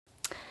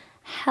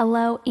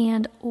Hello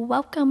and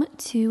welcome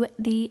to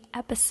the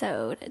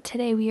episode.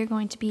 Today we are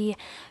going to be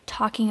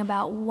talking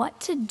about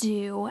what to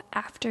do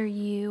after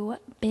you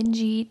binge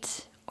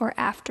eat or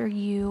after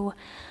you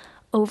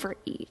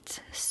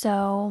overeat.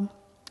 So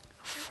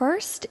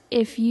first,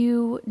 if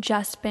you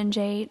just binge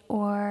ate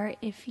or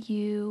if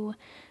you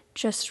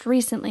just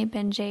recently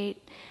binge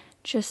ate,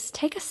 just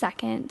take a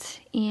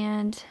second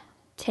and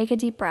take a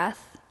deep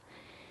breath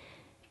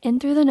in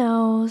through the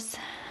nose,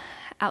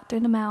 out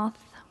through the mouth.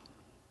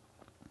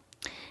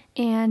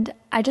 And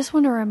I just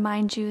want to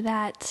remind you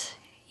that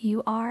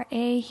you are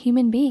a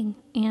human being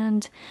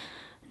and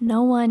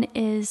no one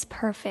is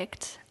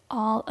perfect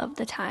all of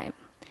the time.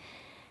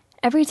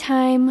 Every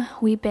time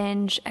we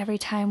binge, every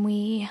time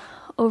we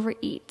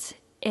overeat,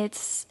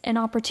 it's an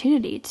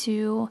opportunity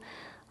to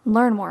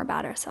learn more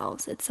about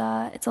ourselves. It's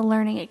a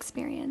learning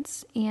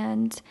experience,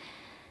 and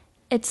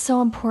it's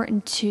so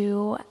important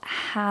to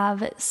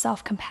have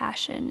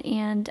self-compassion.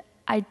 And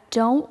I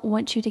don't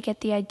want you to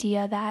get the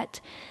idea that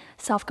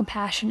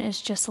self-compassion is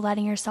just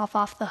letting yourself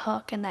off the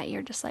hook and that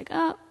you're just like,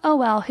 oh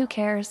well, who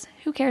cares?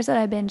 Who cares that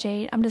I binge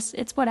ate?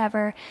 It's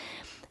whatever.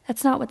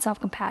 That's not what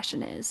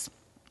self-compassion is.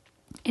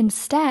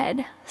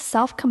 Instead,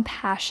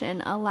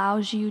 self-compassion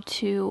allows you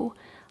to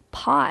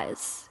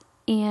pause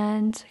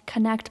and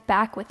connect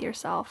back with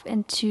yourself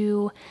and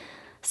to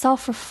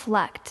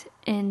self-reflect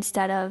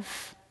instead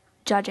of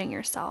judging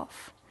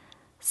yourself.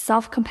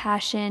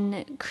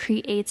 Self-compassion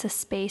creates a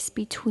space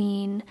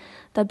between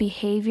the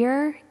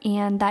behavior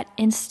and that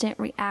instant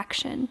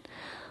reaction.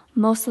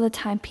 Most of the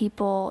time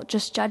people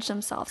just judge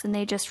themselves and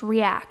they just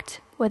react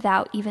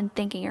without even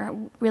thinking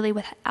or really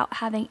without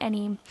having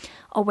any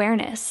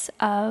awareness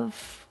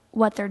of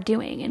what they're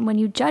doing. And when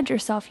you judge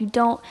yourself, you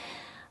don't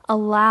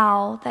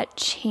allow that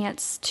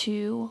chance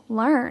to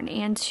learn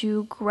and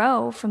to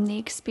grow from the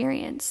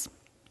experience.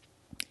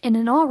 And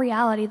in all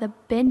reality, the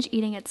binge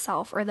eating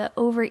itself or the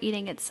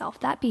overeating itself,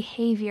 that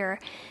behavior,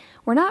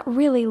 we're not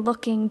really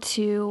looking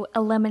to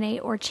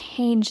eliminate or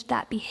change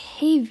that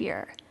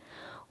behavior.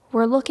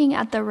 We're looking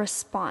at the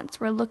response.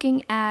 We're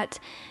looking at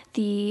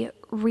the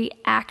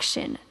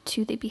reaction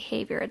to the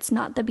behavior. It's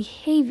not the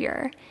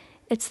behavior,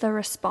 it's the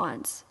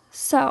response.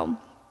 So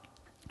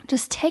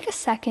just take a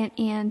second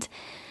and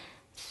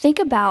think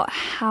about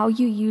how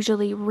you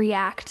usually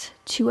react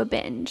to a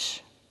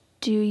binge.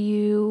 Do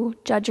you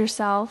judge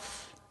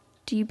yourself?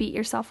 Do you beat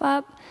yourself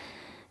up?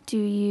 Do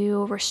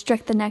you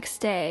restrict the next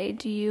day?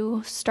 Do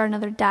you start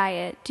another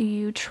diet? Do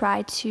you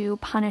try to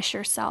punish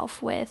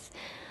yourself with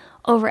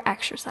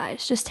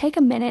over-exercise? Just take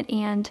a minute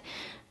and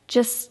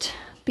just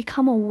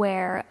become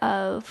aware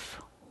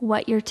of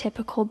what your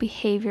typical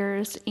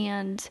behaviors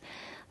and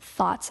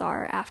thoughts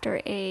are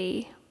after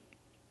a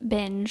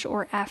binge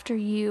or after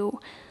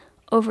you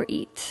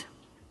overeat.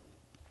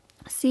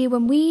 See,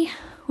 when we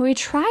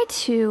try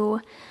to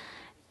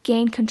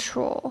gain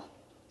control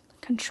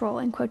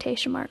in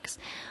quotation marks,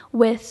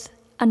 with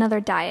another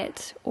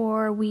diet,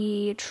 or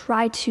we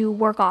try to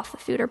work off the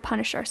food or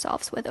punish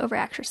ourselves with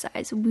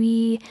overexercise,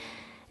 we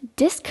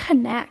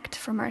disconnect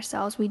from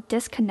ourselves, we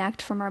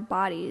disconnect from our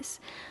bodies.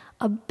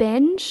 A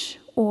binge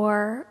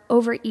or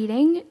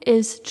overeating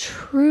is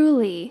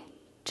truly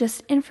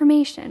just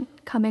information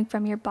coming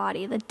from your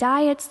body. The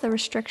diets, the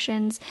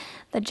restrictions,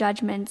 the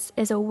judgments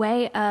is a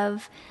way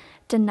of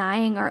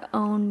denying our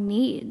own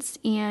needs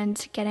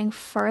and getting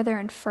further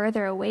and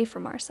further away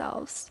from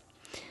ourselves.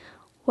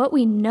 What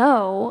we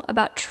know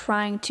about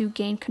trying to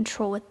gain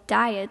control with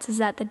diets is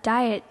that the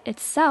diet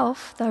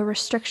itself, the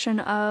restriction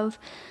of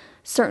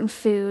certain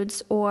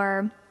foods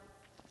or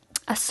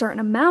a certain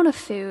amount of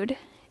food,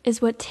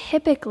 is what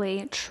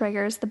typically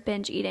triggers the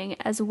binge eating,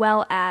 as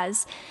well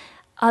as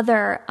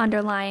other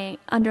underlying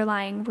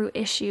root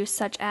issues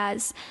such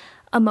as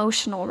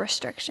emotional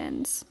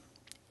restrictions.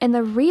 And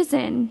the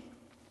reason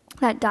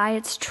that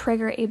diets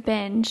trigger a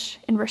binge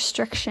and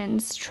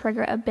restrictions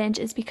trigger a binge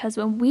is because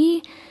when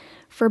we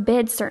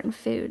forbid certain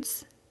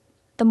foods,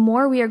 the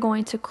more we are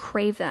going to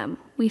crave them.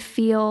 We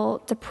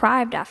feel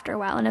deprived after a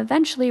while, and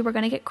eventually we're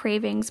going to get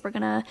cravings, we're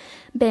going to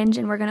binge,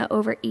 and we're going to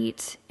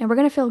overeat, and we're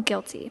going to feel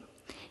guilty.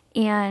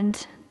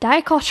 And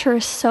diet culture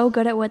is so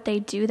good at what they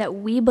do that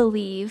we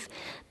believe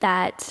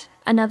that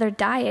another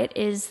diet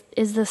is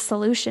the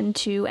solution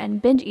to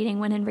end binge eating,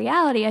 when in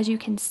reality, as you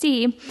can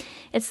see,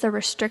 it's the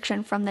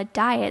restriction from the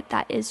diet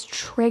that is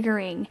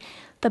triggering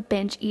the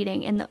binge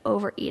eating and the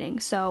overeating.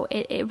 So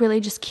it really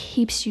just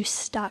keeps you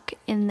stuck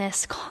in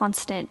this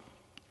constant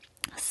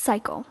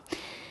cycle.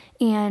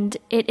 And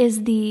it's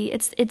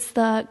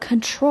the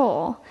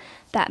control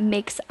that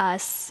makes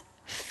us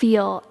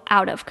feel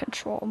out of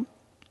control.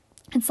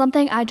 And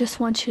something I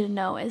just want you to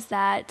know is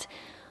that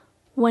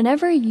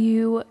whenever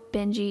you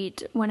binge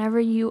eat, whenever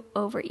you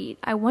overeat,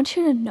 I want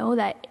you to know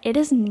that it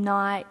is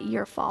not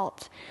your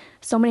fault.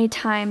 So many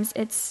times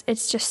it's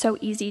just so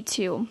easy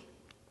to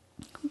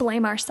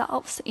blame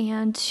ourselves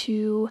and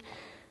to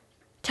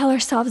tell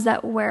ourselves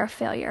that we're a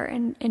failure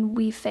and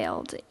we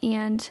failed.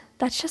 And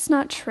that's just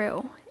not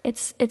true.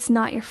 It's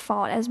not your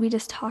fault. As we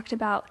just talked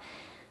about,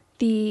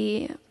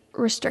 the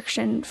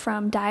restriction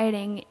from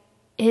dieting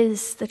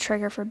is the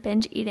trigger for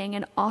binge eating.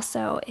 And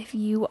also, if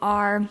you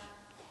are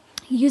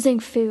using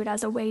food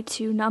as a way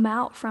to numb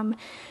out from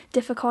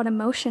difficult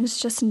emotions,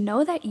 just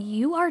know that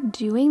you are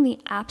doing the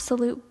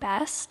absolute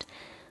best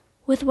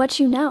with what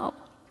you know.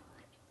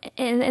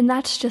 And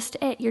that's just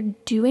it. You're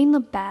doing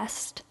the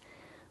best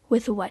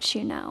with what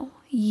you know.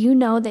 You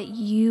know that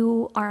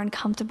you are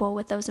uncomfortable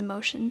with those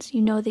emotions.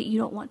 You know that you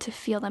don't want to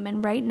feel them.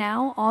 And right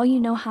now, all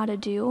you know how to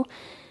do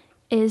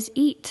is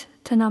eat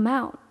to numb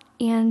out.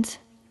 And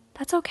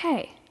that's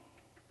okay.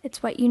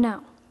 It's what you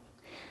know.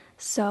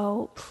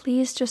 So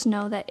please just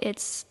know that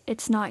it's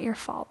not your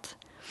fault.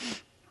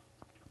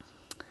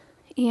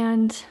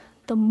 And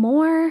the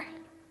more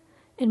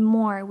and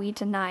more we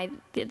deny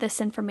this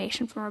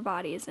information from our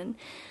bodies, and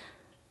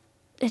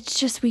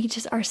we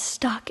just are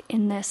stuck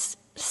in this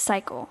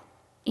cycle.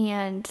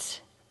 And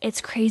it's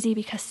crazy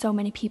because so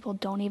many people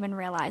don't even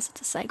realize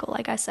it's a cycle.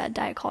 Like I said,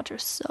 diet culture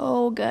is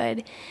so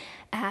good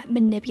at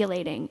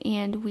manipulating,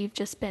 and we've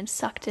just been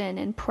sucked in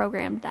and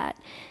programmed that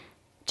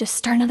just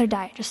start another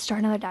diet, just start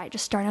another diet,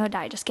 just start another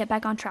diet, just get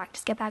back on track,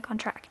 just get back on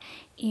track.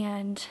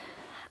 And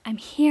I'm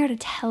here to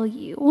tell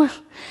you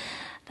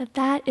that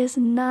that is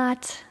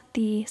not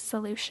the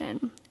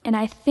solution. And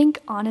I think,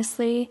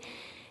 honestly,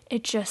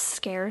 it just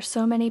scares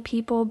so many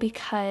people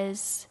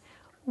because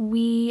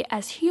we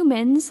as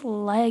humans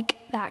like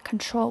that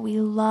control. We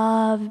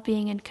love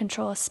being in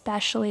control,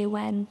 especially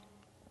when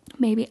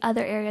maybe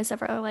other areas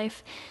of our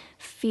life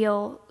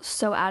feel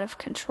so out of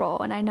control.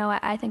 And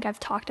I think I've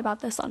talked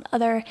about this on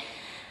other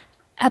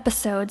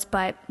episodes,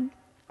 but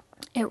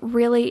it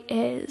really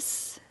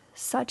is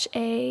such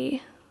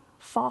a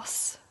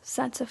false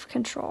sense of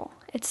control.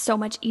 It's so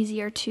much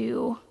easier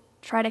to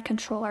try to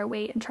control our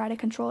weight and try to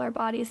control our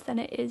bodies than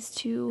it is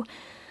to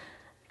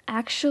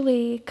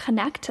actually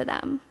connect to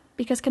them.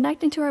 Because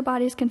connecting to our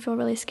bodies can feel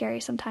really scary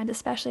sometimes,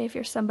 especially if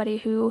you're somebody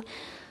who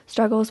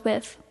struggles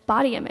with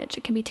body image.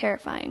 It can be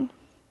terrifying.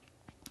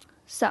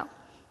 So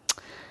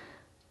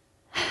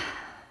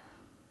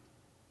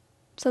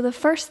the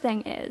first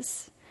thing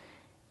is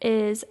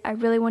I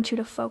really want you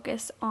to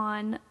focus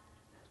on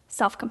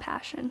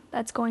self-compassion.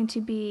 That's going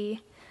to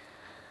be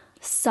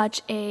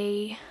such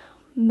a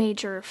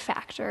major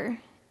factor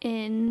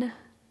in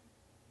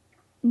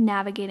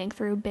navigating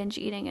through binge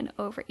eating and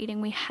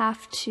overeating. We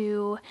have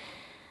to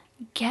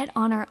get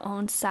on our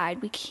own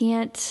side. We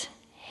can't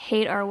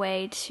hate our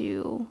way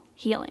to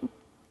healing.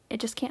 It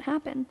just can't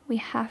happen. We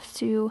have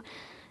to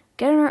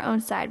get on our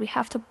own side. We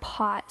have to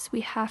pause.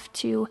 We have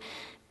to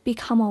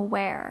become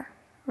aware,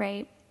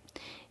 right?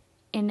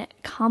 And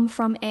come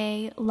from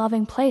a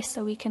loving place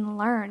so we can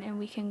learn and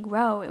we can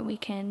grow and we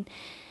can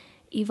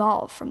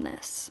evolve from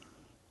this.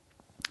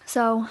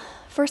 So,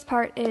 first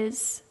part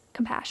is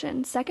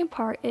compassion. Second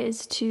part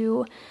is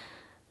to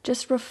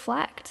just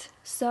reflect.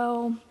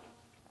 So,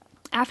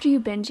 after you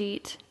binge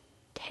eat,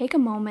 take a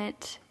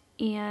moment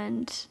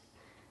and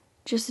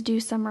just do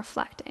some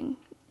reflecting,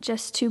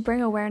 just to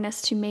bring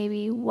awareness to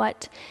maybe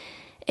what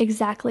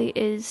exactly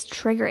is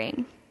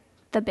triggering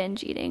the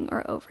binge eating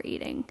or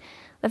overeating.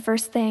 The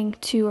first thing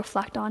to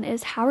reflect on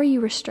is, how are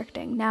you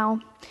restricting? Now,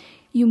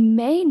 you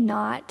may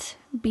not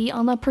be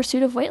on the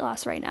pursuit of weight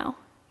loss right now.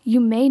 You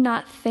may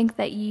not think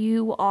that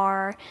you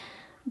are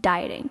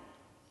dieting.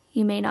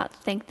 You may not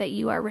think that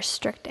you are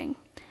restricting.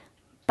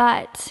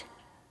 But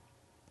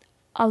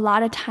a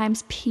lot of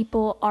times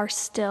people are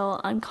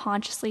still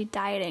unconsciously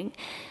dieting.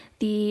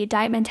 The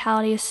diet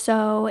mentality is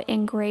so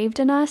engraved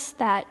in us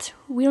that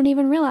we don't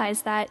even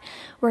realize that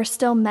we're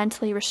still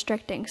mentally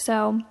restricting.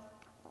 So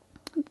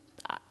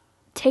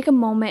take a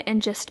moment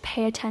and just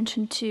pay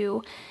attention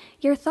to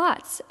your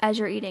thoughts as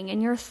you're eating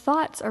and your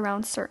thoughts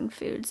around certain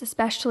foods,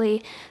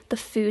 especially the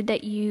food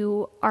that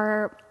you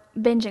are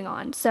binging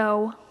on.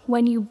 So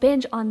when you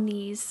binge on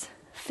these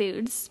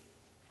foods,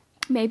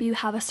 maybe you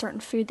have a certain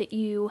food that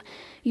you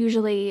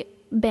usually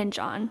binge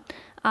on.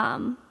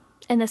 And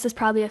this is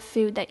probably a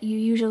food that you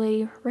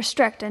usually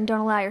restrict and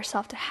don't allow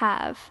yourself to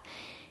have.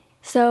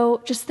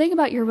 So just think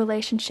about your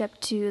relationship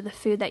to the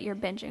food that you're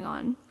binging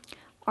on.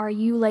 Are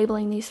you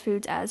labeling these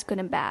foods as good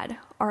and bad?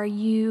 Are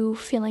you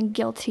feeling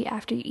guilty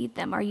after you eat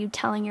them? Are you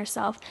telling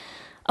yourself,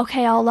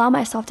 okay, I'll allow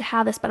myself to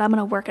have this, but I'm going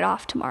to work it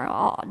off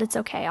tomorrow. It's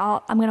okay.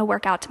 I'm going to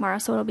work out tomorrow,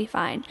 so it'll be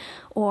fine.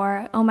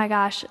 Or, oh my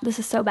gosh, this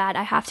is so bad.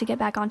 I have to get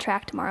back on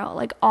track tomorrow.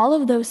 Like, all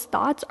of those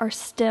thoughts are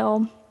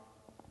still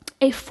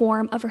a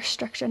form of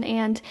restriction,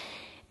 and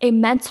a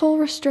mental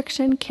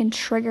restriction can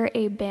trigger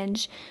a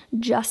binge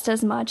just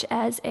as much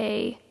as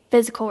a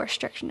physical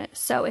restriction is.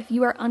 So if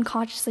you are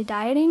unconsciously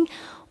dieting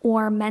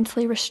or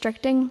mentally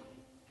restricting,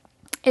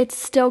 it's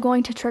still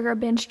going to trigger a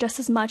binge just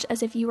as much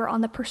as if you were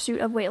on the pursuit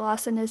of weight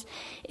loss and as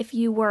if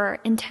you were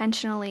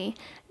intentionally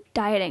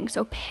dieting.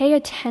 So pay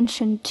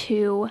attention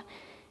to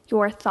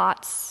your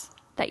thoughts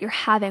that you're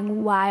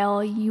having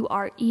while you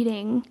are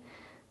eating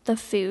the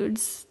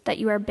foods that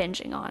you are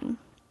binging on.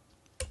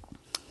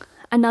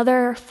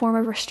 Another form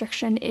of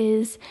restriction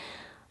is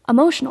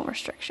emotional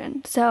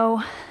restriction.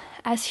 So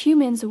as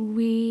humans,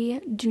 we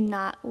do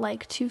not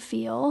like to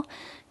feel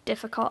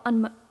difficult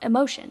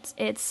emotions.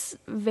 It's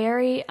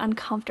very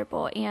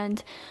uncomfortable,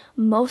 and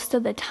most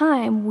of the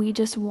time we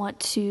just want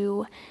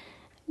to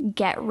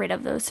get rid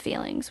of those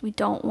feelings. We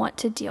don't want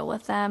to deal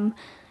with them.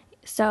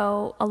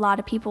 So a lot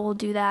of people will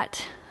do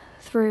that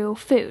through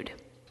food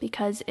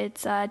because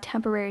it's a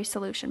temporary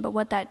solution. But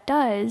what that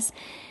does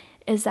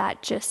is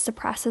that just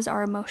suppresses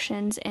our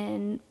emotions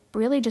and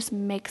really just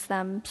makes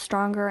them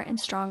stronger and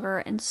stronger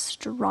and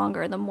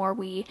stronger the more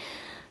we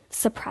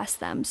suppress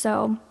them.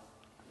 So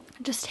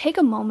just take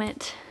a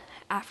moment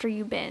after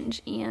you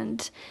binge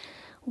and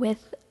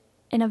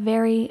in a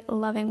very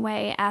loving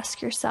way,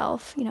 ask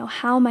yourself,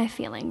 how am I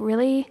feeling?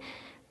 Really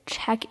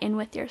check in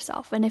with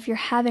yourself. And if you're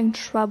having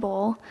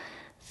trouble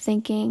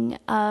thinking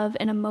of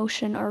an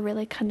emotion or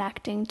really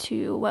connecting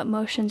to what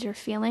emotions you're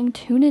feeling,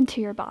 tune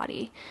into your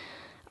body.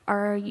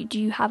 Do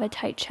you have a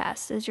tight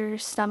chest? Does your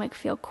stomach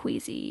feel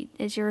queasy?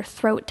 Is your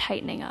throat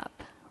tightening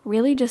up?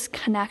 Really just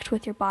connect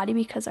with your body,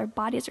 because our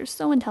bodies are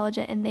so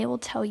intelligent and they will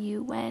tell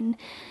you when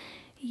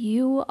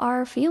you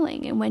are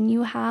feeling and when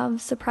you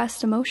have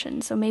suppressed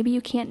emotions. So maybe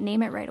you can't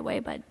name it right away,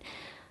 but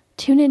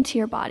tune into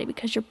your body,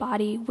 because your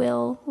body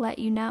will let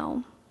you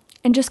know.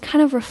 And just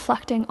kind of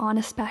reflecting on,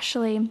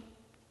 especially,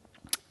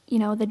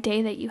 the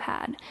day that you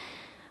had.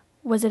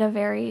 Was it a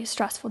very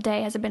stressful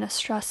day? Has it been a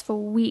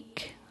stressful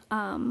week?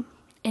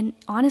 And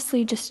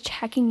honestly, just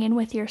checking in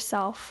with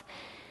yourself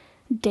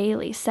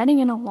daily,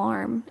 setting an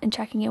alarm and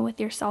checking in with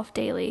yourself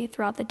daily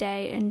throughout the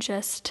day, and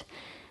just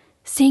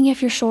seeing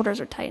if your shoulders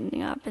are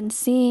tightening up and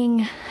seeing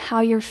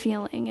how you're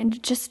feeling,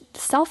 and just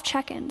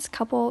self-check-ins a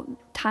couple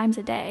times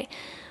a day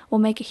will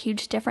make a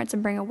huge difference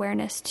and bring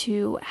awareness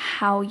to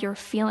how you're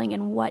feeling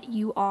and what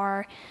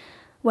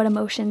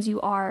emotions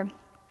you are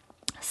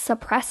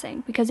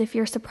suppressing. Because if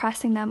you're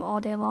suppressing them all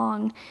day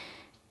long,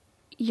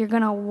 they're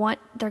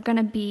going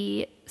to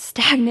be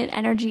stagnant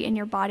energy in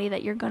your body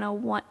that you're going to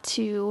want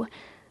to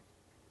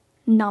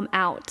numb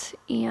out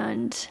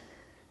and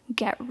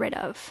get rid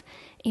of.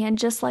 And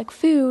just like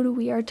food,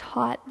 we are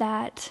taught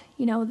that,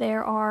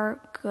 there are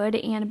good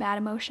and bad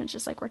emotions,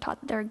 just like we're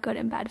taught that there are good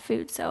and bad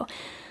food. So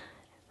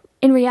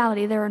in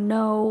reality, there are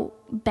no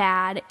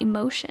bad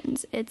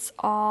emotions. It's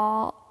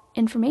all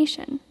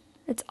information.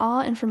 It's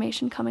all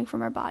information coming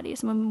from our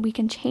bodies. And when we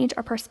can change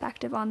our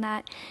perspective on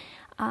that,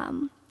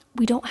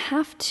 we don't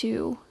have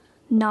to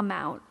numb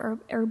out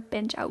or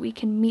binge out. We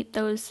can meet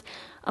those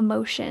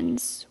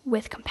emotions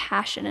with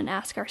compassion and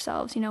ask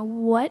ourselves,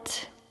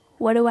 what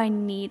do I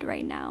need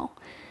right now?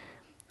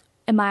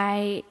 Am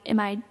I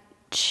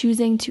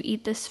choosing to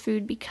eat this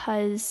food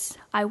because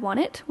I want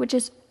it, which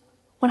is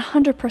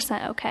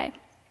 100% okay.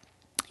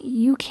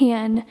 You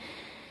can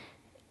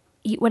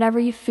eat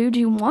whatever food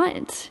you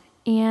want,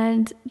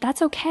 and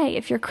that's okay.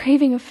 If you're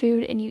craving a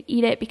food and you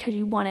eat it because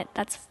you want it,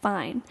 that's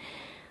fine.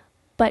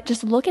 But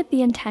just look at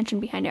the intention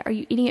behind it. Are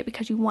you eating it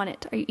because you want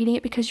it? Are you eating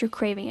it because you're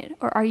craving it?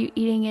 Or are you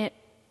eating it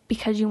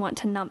because you want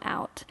to numb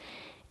out?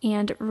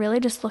 And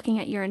really just looking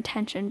at your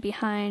intention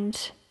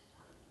behind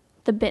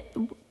the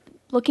binge,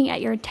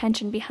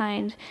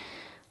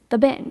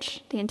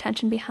 the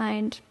intention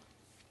behind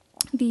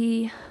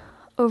the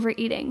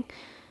overeating,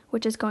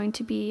 which is going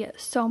to be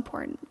so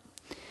important.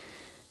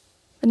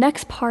 The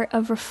next part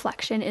of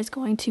reflection is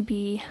going to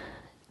be,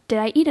 did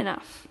I eat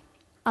enough?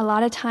 A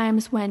lot of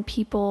times when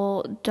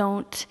people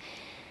don't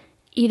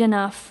eat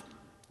enough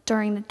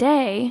during the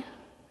day,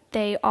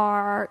 they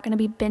are going to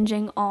be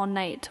binging all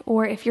night.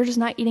 Or if you're just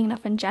not eating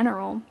enough in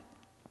general,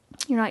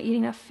 you're not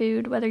eating enough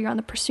food, whether you're on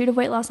the pursuit of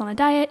weight loss on a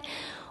diet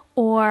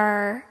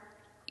or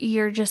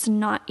you're just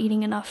not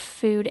eating enough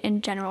food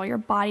in general, your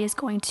body is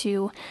going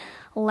to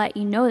let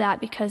you know that.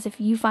 Because if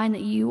you find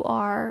that you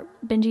are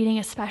binge eating,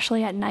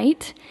 especially at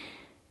night,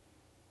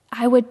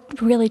 I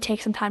would really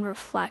take some time to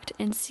reflect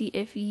and see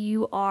if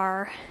you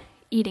are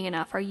eating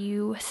enough. Are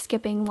you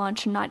skipping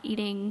lunch and not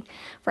eating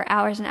for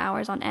hours and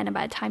hours on end, and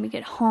by the time you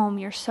get home,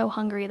 you're so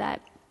hungry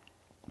that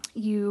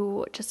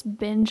you just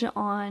binge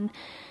on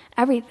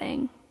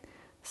everything?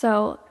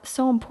 So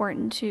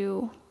important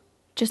to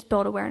just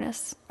build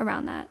awareness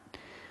around that.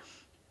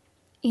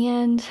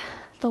 And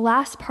the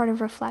last part of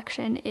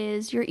reflection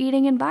is your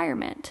eating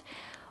environment.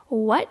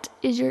 What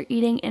is your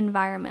eating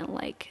environment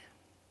like?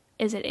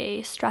 Is it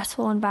a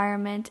stressful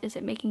environment? Is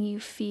it making you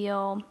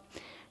feel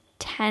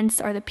tense?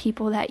 Are the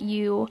people that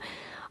you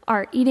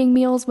are eating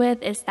meals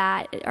with,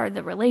 are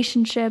the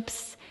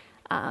relationships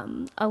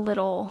a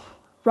little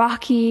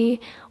rocky?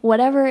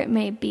 Whatever it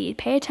may be,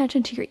 pay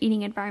attention to your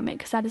eating environment,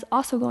 because that is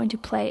also going to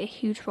play a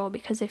huge role.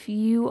 Because if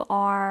you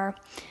are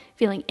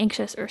feeling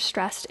anxious or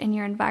stressed in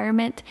your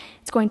environment,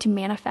 it's going to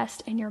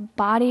manifest in your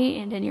body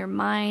and in your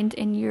mind,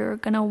 and you're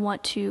going to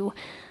want to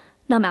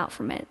numb out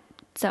from it.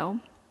 So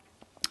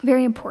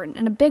very important.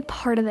 And a big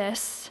part of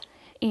this,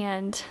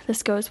 and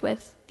this goes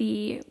with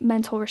the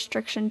mental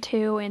restriction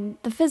too, and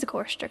the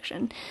physical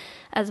restriction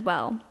as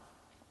well,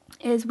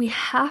 is we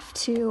have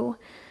to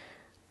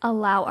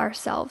allow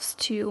ourselves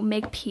to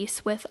make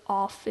peace with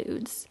all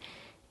foods.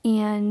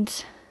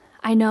 And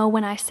I know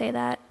when I say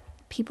that,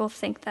 people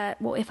think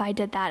that, well, if I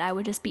did that, I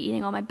would just be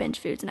eating all my binge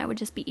foods and I would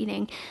just be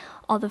eating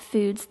all the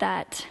foods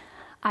that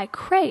I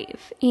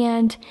crave.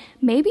 And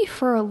maybe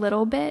for a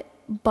little bit,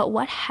 but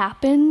what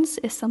happens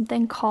is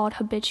something called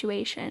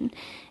habituation.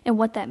 And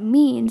what that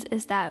means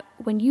is that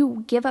when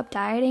you give up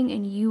dieting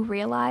and you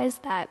realize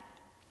that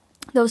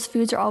those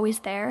foods are always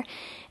there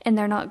and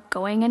they're not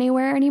going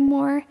anywhere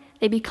anymore,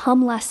 they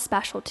become less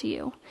special to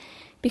you.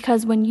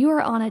 Because when you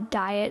are on a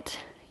diet,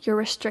 you're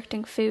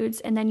restricting foods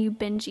and then you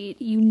binge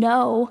eat, you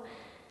know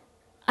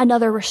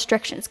another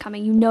restriction is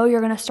coming. You know you're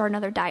going to start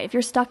another diet. If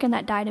you're stuck in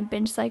that diet and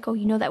binge cycle,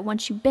 you know that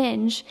once you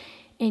binge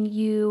and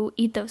you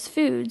eat those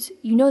foods,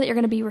 you know that you're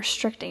going to be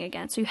restricting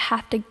again. So you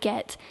have to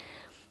get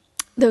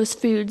those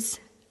foods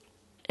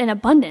in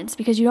abundance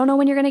because you don't know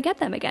when you're going to get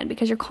them again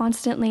because you're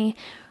constantly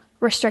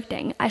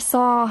restricting. I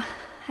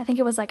think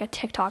it was like a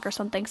TikTok or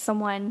something,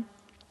 someone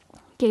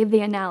gave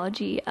the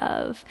analogy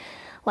of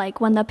like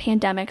when the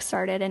pandemic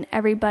started and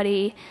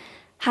everybody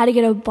had to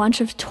get a bunch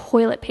of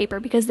toilet paper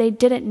because they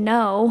didn't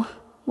know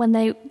when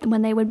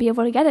they would be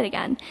able to get it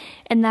again.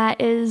 And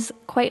that is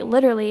quite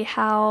literally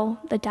how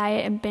the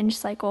diet and binge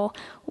cycle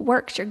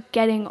works. You're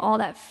getting all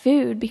that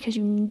food because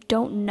you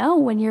don't know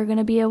when you're going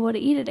to be able to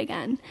eat it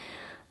again.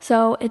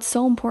 So it's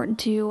so important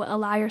to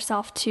allow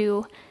yourself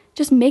to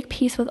just make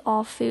peace with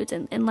all foods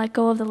and let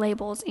go of the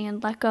labels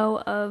and let go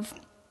of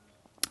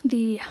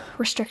the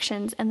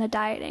restrictions and the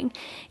dieting.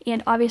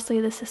 And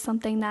obviously this is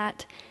something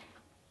that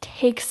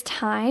takes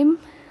time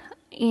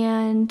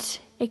and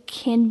it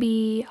can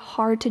be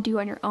hard to do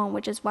on your own,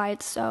 which is why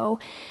it's so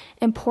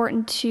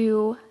important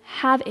to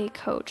have a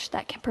coach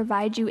that can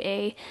provide you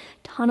a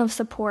ton of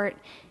support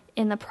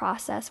in the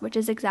process, which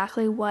is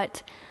exactly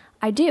what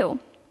I do.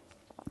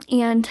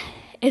 And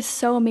it's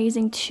so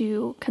amazing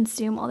to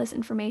consume all this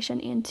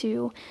information and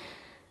to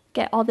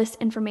get all this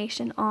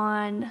information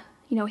on,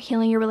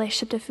 healing your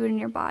relationship to food and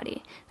your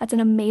body. That's an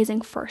amazing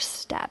first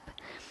step.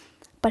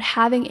 But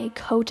having a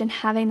coach and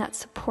having that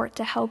support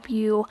to help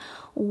you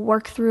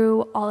work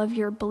through all of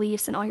your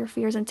beliefs and all your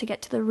fears and to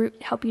get to the root,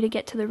 help you to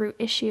get to the root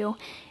issue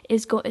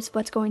is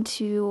what's going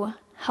to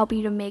help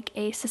you to make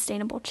a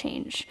sustainable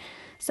change.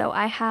 So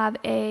I have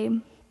a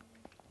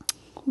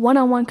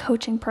one-on-one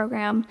coaching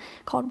program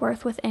called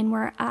Worth Within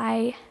where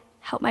I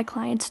help my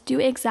clients do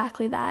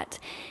exactly that.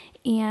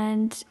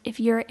 And if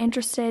you're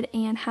interested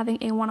in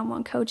having a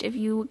one-on-one coach, if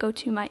you go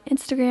to my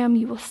Instagram,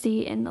 you will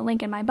see in the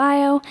link in my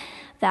bio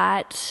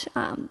that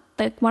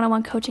the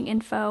one-on-one coaching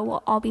info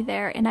will all be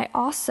there. And I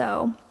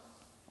also,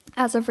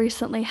 as of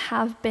recently,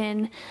 have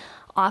been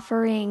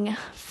offering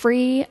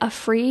a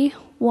free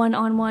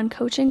one-on-one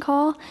coaching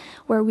call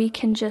where we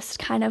can just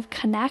kind of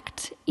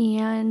connect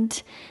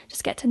and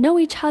just get to know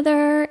each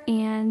other,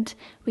 and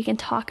we can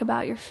talk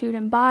about your food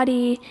and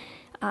body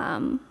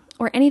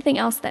or anything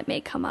else that may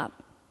come up.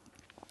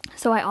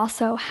 So I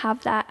also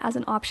have that as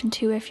an option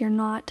too if you're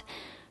not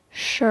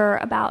sure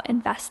about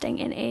investing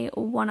in a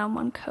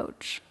one-on-one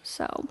coach.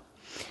 So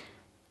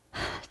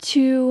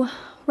to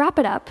wrap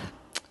it up,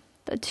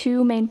 the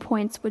two main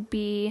points would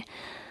be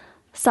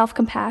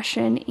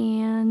self-compassion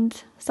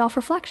and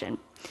self-reflection.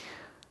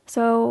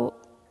 So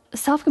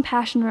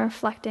self-compassion and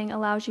reflecting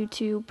allows you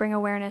to bring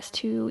awareness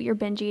to your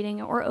binge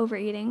eating or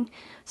overeating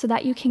so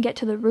that you can get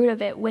to the root of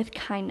it with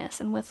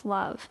kindness and with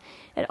love.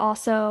 It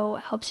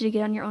also helps you to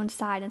get on your own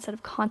side instead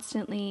of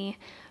constantly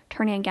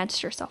turning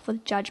against yourself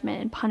with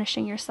judgment and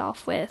punishing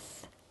yourself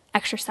with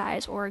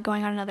exercise or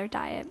going on another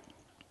diet.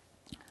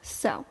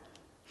 So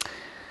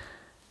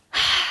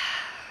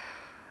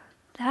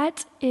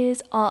that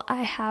is all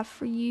I have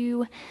for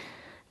you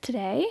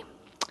today.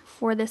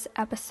 For this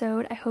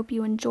episode. I hope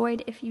you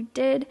enjoyed. If you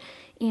did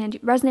and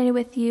it resonated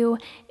with you,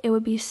 it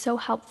would be so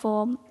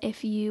helpful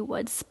if you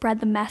would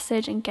spread the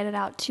message and get it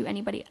out to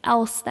anybody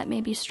else that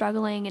may be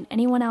struggling and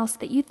anyone else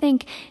that you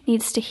think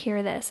needs to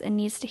hear this and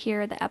needs to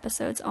hear the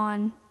episodes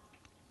on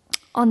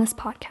this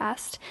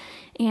podcast,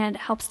 and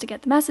helps to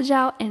get the message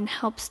out and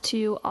helps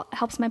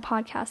my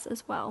podcast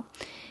as well.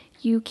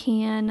 You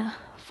can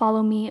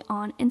follow me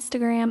on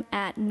Instagram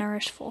at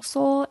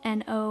NourishFullSoul,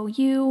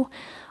 NourishFullSoul.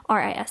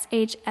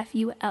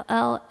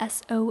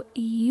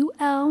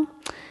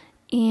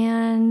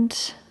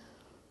 And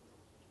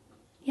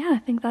yeah, I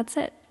think that's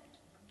it.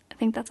 I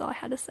think that's all I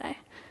had to say.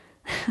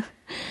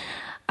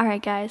 All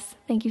right, guys,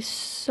 thank you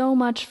so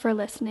much for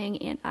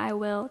listening, and I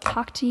will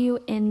talk to you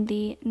in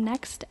the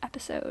next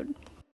episode.